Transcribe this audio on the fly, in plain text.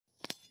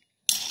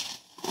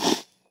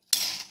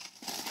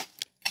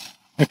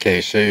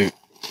Okay, so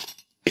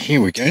here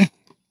we go.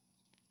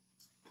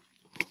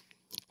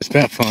 It's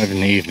about 5 in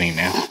the evening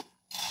now,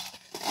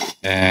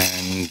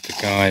 and the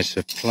guys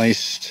have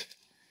placed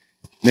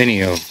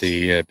many of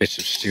the bits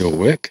of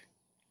steelwork,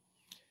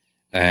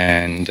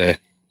 and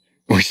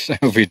we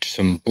salvaged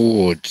some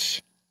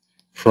boards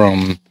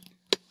from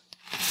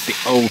the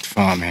old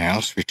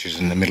farmhouse, which is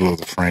in the middle of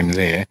the frame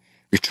there.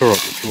 We tore up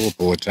the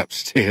floorboards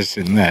upstairs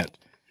in that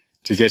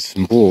to get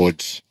some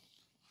boards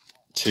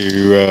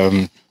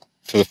to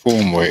for the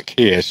formwork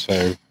here,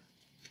 so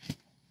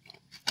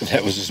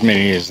that was as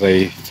many as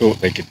they thought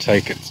they could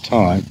take at the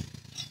time.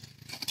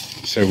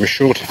 So we're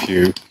short a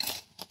few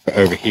for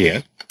over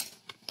here,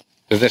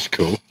 so that's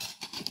cool.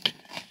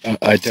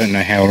 I don't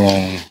know how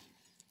long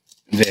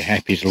they're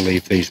happy to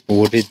leave these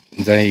boarded.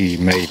 They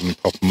may even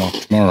pop them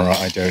off tomorrow,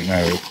 I don't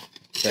know.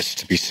 That's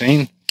to be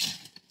seen.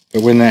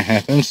 But when that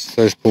happens,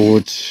 those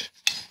boards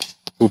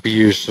will be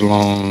used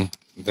along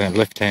the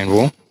left-hand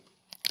wall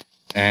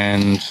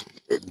and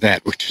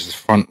that which is the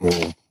front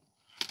wall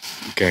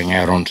going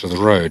out onto the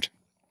road.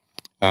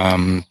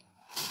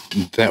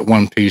 That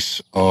one piece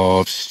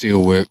of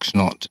steelwork's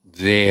not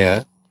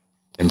there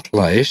in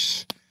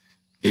place.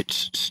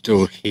 It's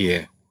still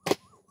here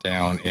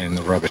down in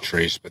the rubber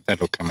trees, but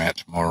that'll come out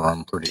tomorrow,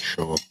 I'm pretty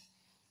sure.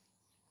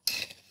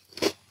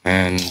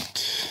 And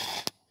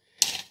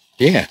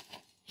yeah,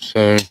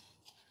 so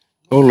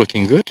all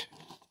looking good,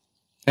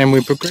 and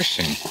we're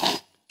progressing.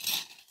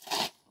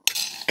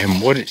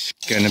 And what it's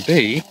going to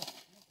be,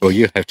 well,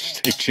 you'll have to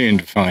stay tuned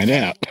to find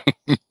out.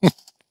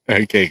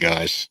 Okay,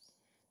 guys,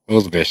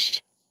 all the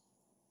best.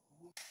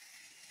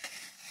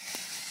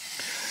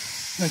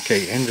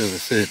 Okay, end of the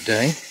third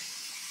day.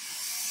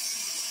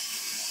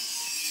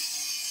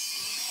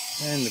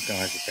 And the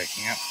guys are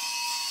backing up.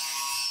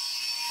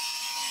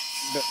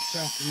 But this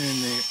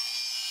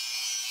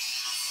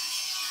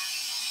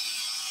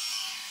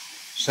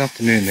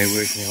afternoon they're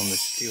working on the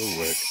steel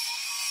work.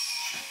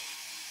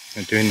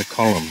 They're doing the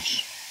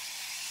columns.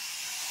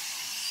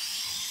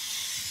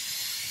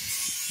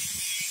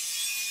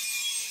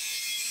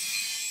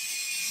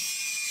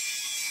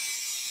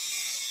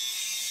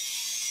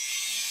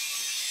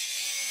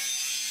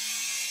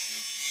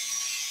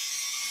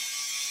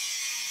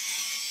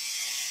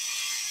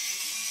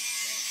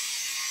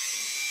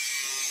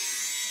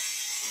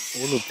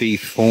 All of the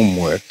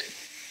formwork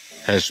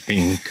has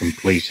been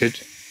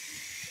completed.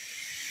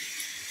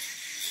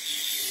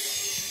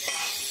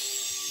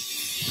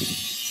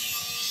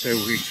 So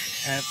we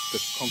have the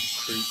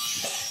concrete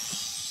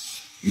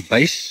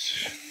base,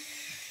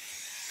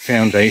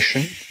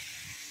 foundation.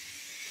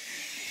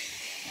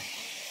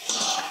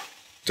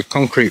 The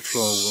concrete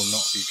floor will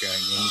not be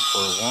going in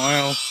for a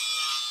while.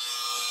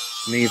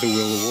 Neither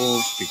will the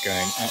walls be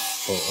going up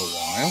for a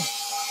while.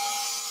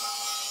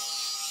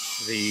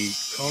 The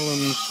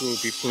columns will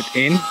be put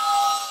in,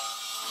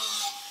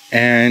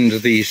 and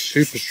the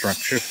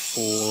superstructure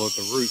for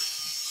the roof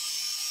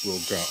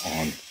will go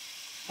on.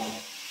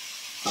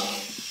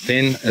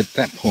 Then at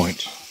that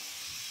point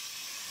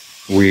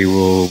we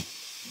will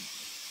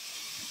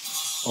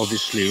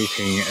obviously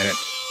looking at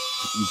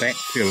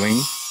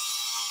backfilling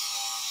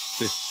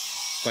this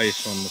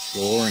space on the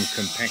floor and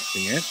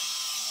compacting it,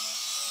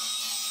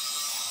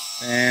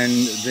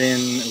 and then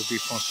it will be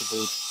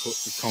possible to put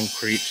the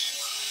concrete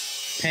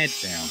pad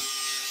down.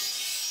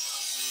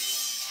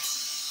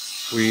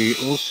 We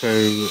also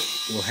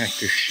will have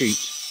to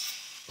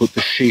put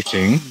the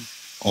sheeting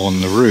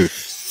on the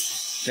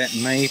roof. That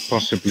may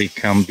possibly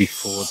come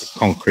before the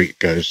concrete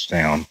goes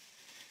down,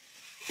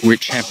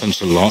 which happens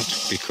a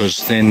lot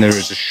because then there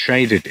is a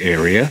shaded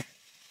area,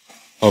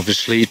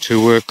 obviously, to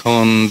work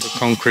on the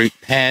concrete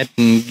pad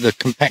and the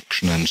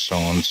compaction and so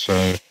on.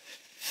 So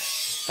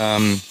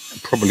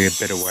probably a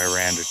better way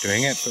around of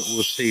doing it, but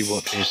we'll see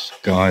what this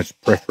guy's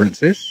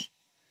preference is,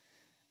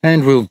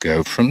 and we'll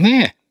go from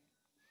there.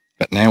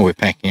 But now we're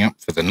packing up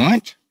for the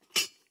night,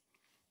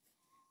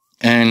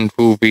 and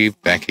we'll be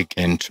back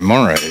again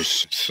tomorrow.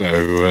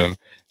 So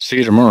see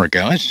you tomorrow,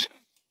 guys.